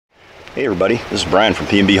Hey everybody, this is Brian from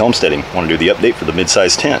PNB Homesteading. I want to do the update for the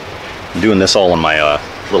mid-size tent. I'm doing this all on my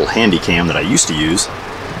little handy cam that I used to use.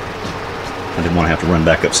 I didn't want to have to run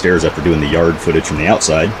back upstairs after doing the yard footage from the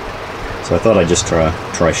outside. So I thought I'd just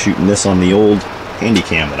try shooting this on the old handy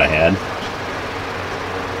cam that I had.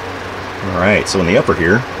 Alright, so in the upper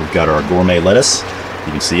here, we've got our gourmet lettuce.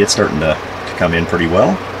 You can see it's starting to come in pretty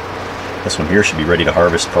well. This one here should be ready to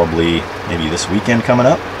harvest probably maybe this weekend coming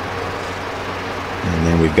up. And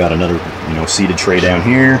then we've got another, seeded tray down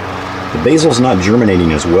here. The basil's not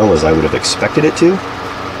germinating as well as I would have expected it to,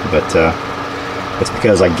 but it's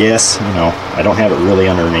because I guess, I don't have it really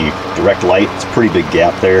under any direct light. It's a pretty big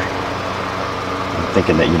gap there. I'm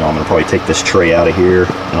thinking that, I'm going to probably take this tray out of here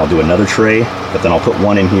and I'll do another tray, but then I'll put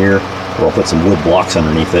one in here, or I'll put some wood blocks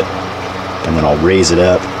underneath it, and then I'll raise it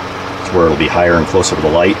up to where it'll be higher and closer to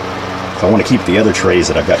the light. So I want to keep the other trays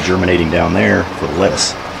that I've got germinating down there for the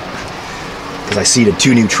lettuce. Because I seeded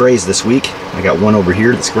 2 new trays this week. I got one over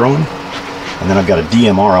here that's growing, and then I've got a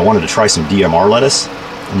DMR. I wanted to try some DMR lettuce,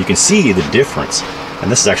 and you can see the difference. And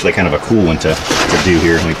this is actually kind of a cool one to do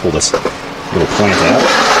here. Let me pull this little plant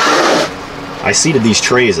out. I seeded these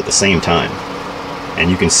trays at the same time, and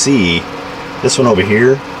you can see this one over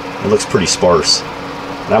here, it looks pretty sparse.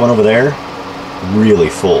 That one over there, really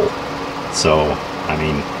full. So, I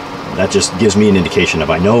mean, that just gives me an indication of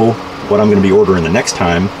I know what I'm going to be ordering the next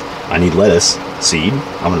time I need lettuce seed.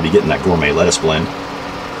 I'm going to be getting that gourmet lettuce blend,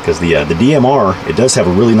 because the DMR, it does have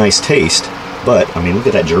a really nice taste, but I mean, look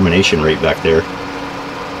at that germination rate back there.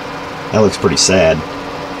 That looks pretty sad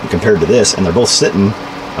compared to this, and they're both sitting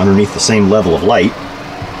underneath the same level of light.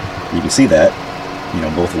 You can see that,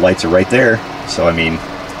 both the lights are right there. So I mean,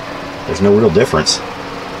 there's no real difference.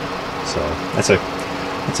 So that's a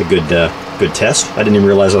good test. I didn't even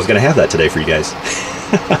realize I was going to have that today for you guys.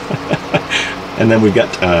 And then we've got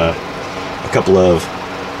a couple of,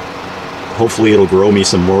 hopefully it'll grow me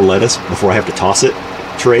some more lettuce before I have to toss it,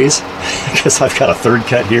 trays, because I've got a third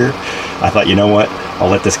cut here. I thought, you know what, I'll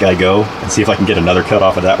let this guy go and see if I can get another cut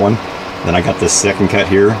off of that one. Then I got this second cut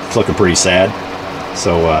here. It's looking pretty sad.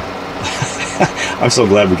 So I'm so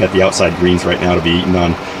glad we got the outside greens right now to be eaten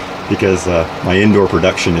on, because my indoor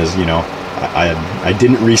production is, I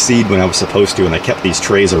didn't reseed when I was supposed to, and I kept these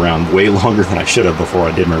trays around way longer than I should have before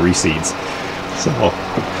I did my reseeds. So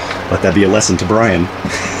let that be a lesson to Brian.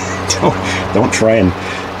 don't try and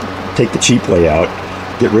take the cheap way out.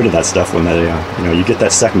 Get rid of that stuff when that you get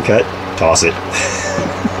that second cut, toss it.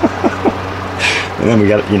 And then we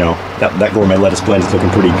got that gourmet lettuce blend is looking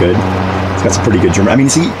pretty good. It's got some pretty good germ. I mean,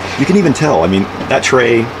 see, you can even tell. I mean, that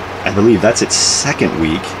tray, I believe that's its second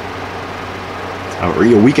week. Or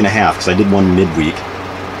a week and a half, because I did one midweek,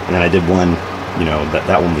 and then I did one,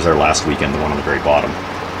 that one was our last weekend, the one on the very bottom.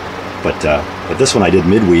 But this one I did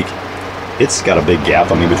midweek. It's got a big gap,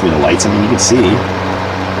 between the lights. You can see,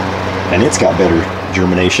 and it's got better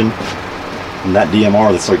germination than that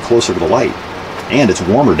DMR that's like closer to the light, and it's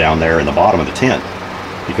warmer down there in the bottom of the tent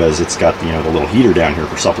because it's got the little heater down here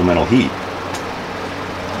for supplemental heat.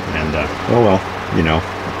 And oh well,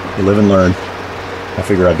 you live and learn. I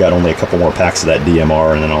figure I've got only a couple more packs of that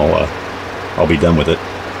DMR, and then I'll be done with it.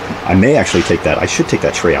 I may actually take that. I should take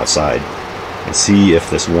that tray outside and see if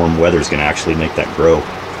this warm weather is going to actually make that grow.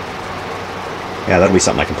 Yeah, that'll be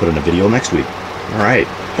something I can put in a video next week. All right,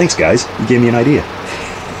 thanks guys. You gave me an idea.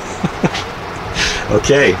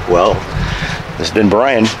 Okay, well, this has been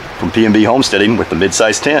Brian from PNB Homesteading with the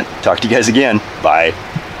mid-size tent. Talk to you guys again. Bye.